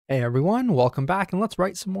Hey everyone, welcome back, and let's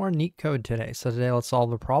write some more Leetcode today. So today let's solve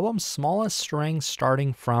the problem, smallest string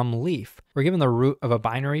starting from leaf. We're given the root of a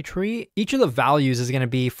binary tree. Each of the values is going to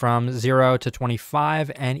be from 0 to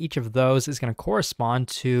 25, and each of those is going to correspond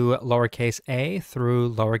to lowercase a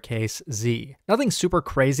through lowercase z. Nothing super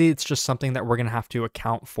crazy, it's just something that we're going to have to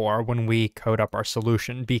account for when we code up our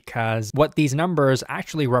solution, because what these numbers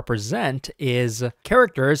actually represent is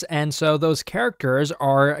characters, and so those characters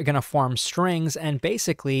are going to form strings, and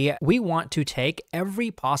basically we want to take every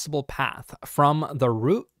possible path from the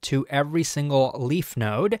root to every single leaf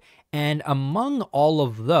node, and among all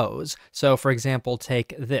of those, so for example,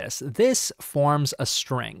 take this. This forms a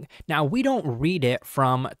string. Now, we don't read it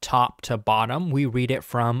from top to bottom, we read it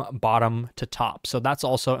from bottom to top, so that's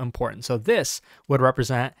also important. So this would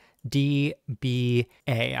represent D, B,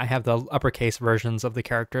 A. I have the uppercase versions of the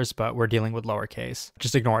characters, but we're dealing with lowercase.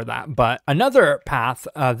 Just ignore that. But another path,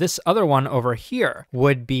 this other one over here,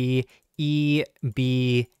 would be E,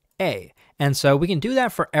 B, A. And so we can do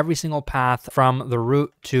that for every single path from the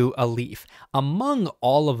root to a leaf. Among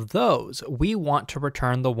all of those, we want to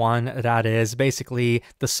return the one that is basically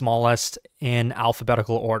the smallest in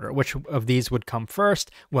alphabetical order. Which of these would come first?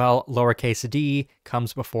 Well, lowercase d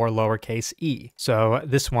comes before lowercase e. So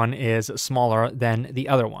this one is smaller than the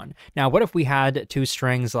other one. Now, what if we had two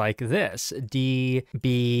strings like this? D,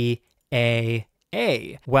 B, A,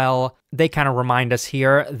 A. Well, they kind of remind us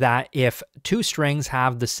here that if two strings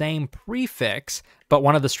have the same prefix, but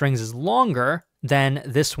one of the strings is longer, then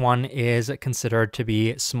this one is considered to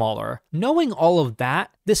be smaller. Knowing all of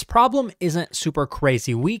that, this problem isn't super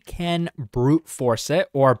crazy. We can brute force it,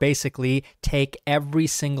 or basically take every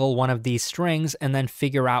single one of these strings and then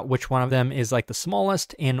figure out which one of them is like the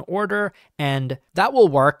smallest in order, and that will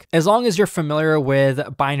work as long as you're familiar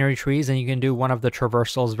with binary trees and you can do one of the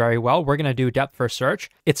traversals very well. We're gonna do depth first search.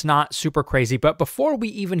 It's not super crazy, but before we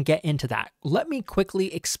even get into that, let me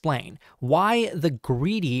quickly explain why the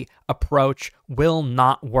greedy approach will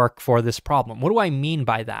not work for this problem. What do I mean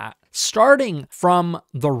by that? Starting from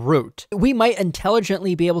the root, we might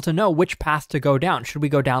intelligently be able to know which path to go down. Should we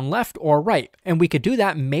go down left or right? And we could do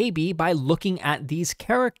that maybe by looking at these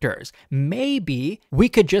characters. Maybe we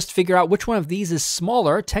could just figure out which one of these is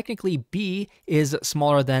smaller. Technically, B is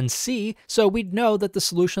smaller than C, so we'd know that the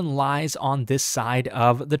solution lies on this side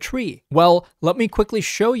of the tree. Well, let me quickly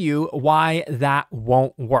show you why that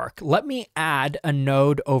won't work. Let me add a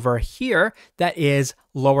node over here that is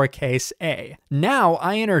lowercase a. Now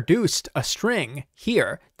I introduced a string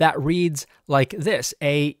here that reads like this,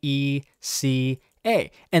 A, E, C,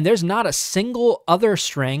 A. And there's not a single other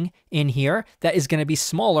string in here that is going to be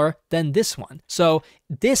smaller than this one. So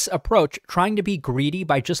this approach, trying to be greedy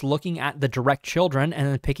by just looking at the direct children and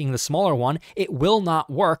then picking the smaller one, it will not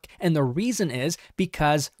work. And the reason is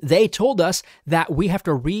because they told us that we have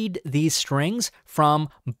to read these strings from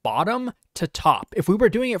bottom to top. If we were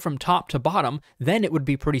doing it from top to bottom, then it would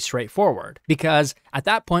be pretty straightforward, because at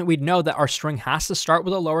that point we'd know that our string has to start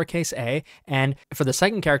with a lowercase a, and for the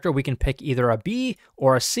second character we can pick either a B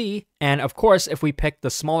or a C. And of course, if we pick the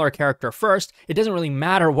smaller character first, it doesn't really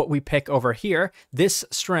matter what we pick over here. This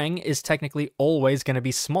string is technically always going to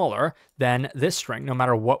be smaller than this string, no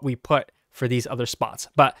matter what we put for these other spots.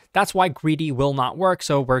 But that's why greedy will not work,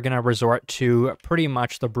 so we're going to resort to pretty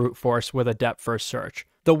much the brute force with a depth first search.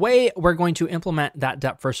 The way we're going to implement that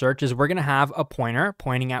depth first search is we're going to have a pointer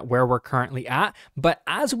pointing at where we're currently at, but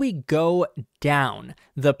as we go down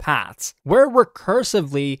the paths, we're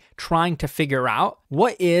recursively trying to figure out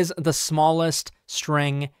what is the smallest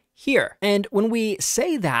string here. And when we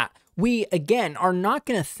say that, we, again, are not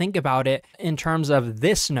going to think about it in terms of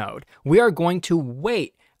this node. We are going to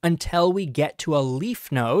wait until we get to a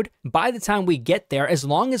leaf node. By the time we get there, as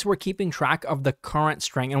long as we're keeping track of the current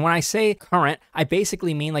string, and when I say current, I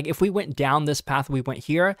basically mean like if we went down this path, we went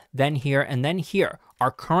here, and then here, our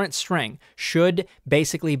current string should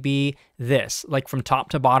basically be this. Like from top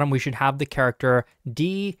to bottom, we should have the character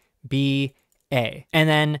D, B, A. And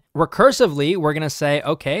then recursively, we're going to say,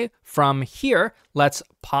 okay, from here, let's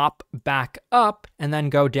pop back up and then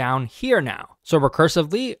go down here now. So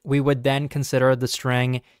recursively, we would then consider the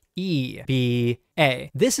string E, B,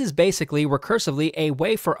 A. This is basically recursively a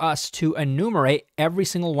way for us to enumerate every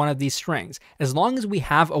single one of these strings. As long as we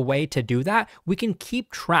have a way to do that, we can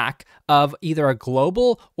keep track of either a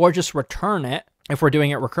global or just return it if we're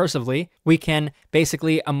doing it recursively, we can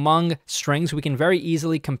basically, among strings, we can very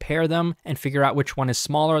easily compare them and figure out which one is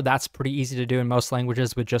smaller. That's pretty easy to do in most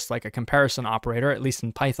languages with just like a comparison operator. At least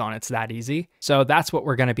in Python, it's that easy. So that's what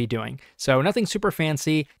we're going to be doing. So nothing super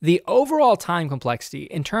fancy. The overall time complexity,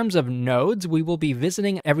 in terms of nodes, we will be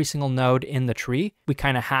visiting every single node in the tree. We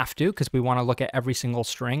kind of have to because we want to look at every single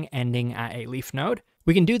string ending at a leaf node.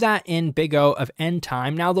 We can do that in big O of n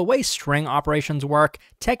time. Now, the way string operations work,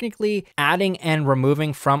 technically adding and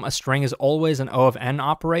removing from a string is always an O of n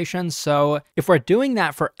operation. So if we're doing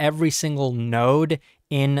that for every single node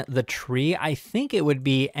in the tree, I think it would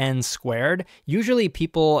be n squared. Usually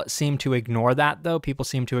people seem to ignore that though. People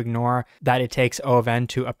seem to ignore that it takes O of n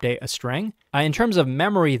to update a string. In terms of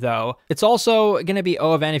memory though, it's also going to be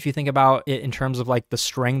O of n if you think about it in terms of like the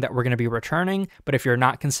string that we're going to be returning. But if you're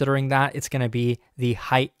not considering that, it's going to be the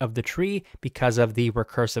height of the tree because of the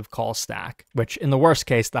recursive call stack, which in the worst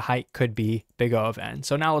case, the height could be big O of n.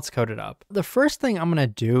 So now let's code it up. The first thing I'm going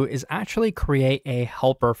to do is actually create a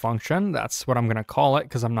helper function. That's what I'm going to call it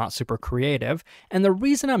because I'm not super creative. And the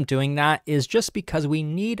reason I'm doing that is just because we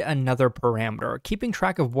need another parameter. Keeping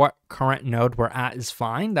track of what current node we're at is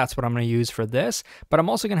fine. That's what I'm going to use for this, but I'm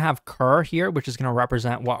also going to have cur here, which is going to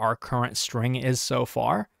represent what our current string is so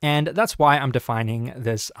far. And that's why I'm defining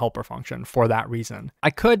this helper function for that reason. I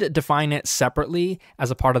could define it separately as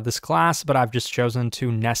a part of this class, but I've just chosen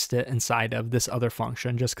to nest it inside of this other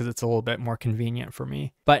function just because it's a little bit more convenient for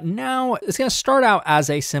me. But now it's going to start out as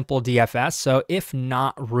a simple DFS. So if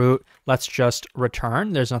not root, let's just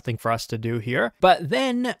return. There's nothing for us to do here. But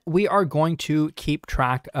then we are going to keep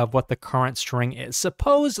track of what the current string is.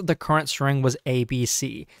 Suppose the current string was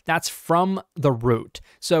ABC. That's from the root.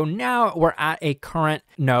 So now we're at a current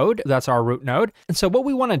node. That's our root node. And so what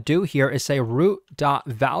we want to do here is say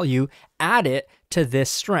root.value, add it to this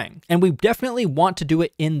string. And we definitely want to do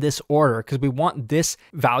it in this order because we want this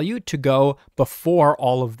value to go before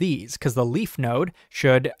all of these because the leaf node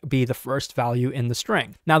should be the first value in the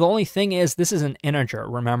string. Now, the only thing is this is an integer,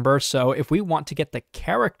 remember? So if we want to get the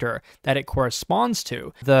character that it corresponds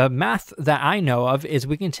to, the math that I know of is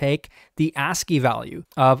we can take the ASCII value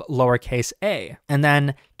of lowercase a, and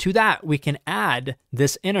then to that, we can add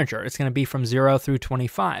this integer. It's going to be from 0 through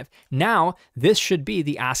 25. Now, this should be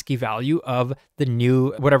the ASCII value of the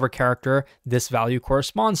new whatever character this value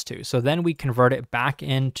corresponds to. So then we convert it back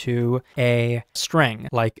into a string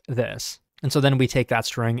like this. And so then we take that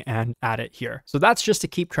string and add it here. So that's just to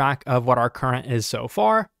keep track of what our current is so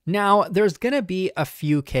far. Now, there's going to be a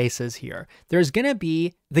few cases here. There's going to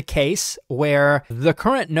be the case where the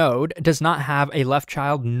current node does not have a left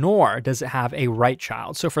child, nor does it have a right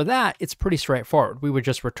child. So for that, it's pretty straightforward. We would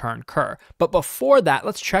just return cur. But before that,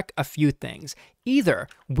 let's check a few things. Either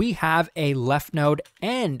we have a left node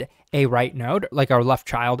and a right node, like our left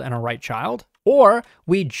child and a right child, or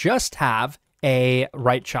we just have a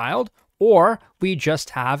right child, or we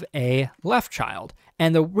just have a left child.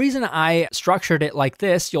 And the reason I structured it like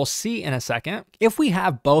this, you'll see in a second, if we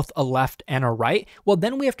have both a left and a right, well,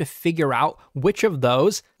 then we have to figure out which of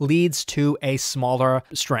those leads to a smaller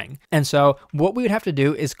string. And so what we would have to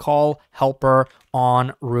do is call helper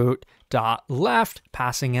on root dot left,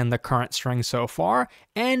 passing in the current string so far,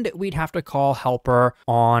 and we'd have to call helper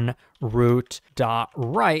on root dot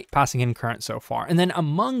right, passing in current so far. And then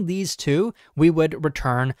among these two, we would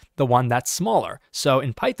return the one that's smaller. So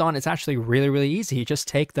in Python, it's actually really, really easy. Just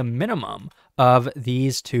take the minimum of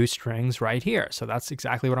these two strings right here. So that's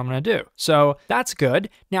exactly what I'm going to do. So that's good.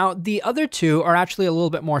 Now, the other two are actually a little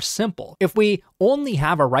bit more simple. If we only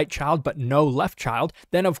have a right child but no left child,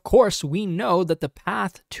 then of course we know that the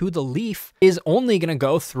path to the leaf is only going to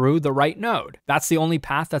go through the right node. That's the only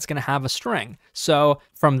path that's going to have a string. So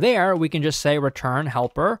from there, we can just say return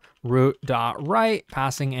helper root.right,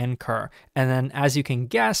 passing in cur. And then as you can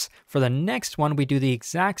guess, for the next one, we do the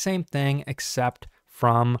exact same thing except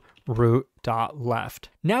from root.left.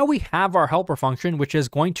 Now we have our helper function, which is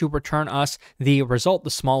going to return us the result, the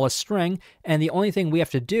smallest string. And the only thing we have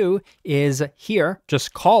to do is here,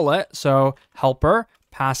 just call it. So helper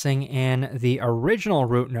passing in the original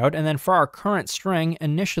root node. And then for our current string,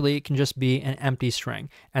 initially it can just be an empty string.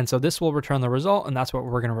 And so this will return the result, and that's what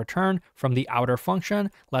we're going to return from the outer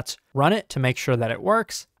function. Let's run it to make sure that it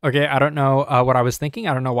works. Okay, I don't know what I was thinking.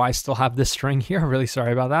 I don't know why I still have this string here. Really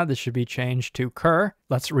sorry about that. This should be changed to cur.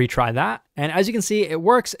 Let's retry that. And as you can see, it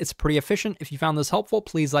works. It's pretty efficient. If you found this helpful,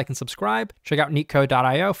 please like and subscribe. Check out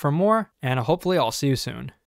leetcode.io for more, and hopefully I'll see you soon.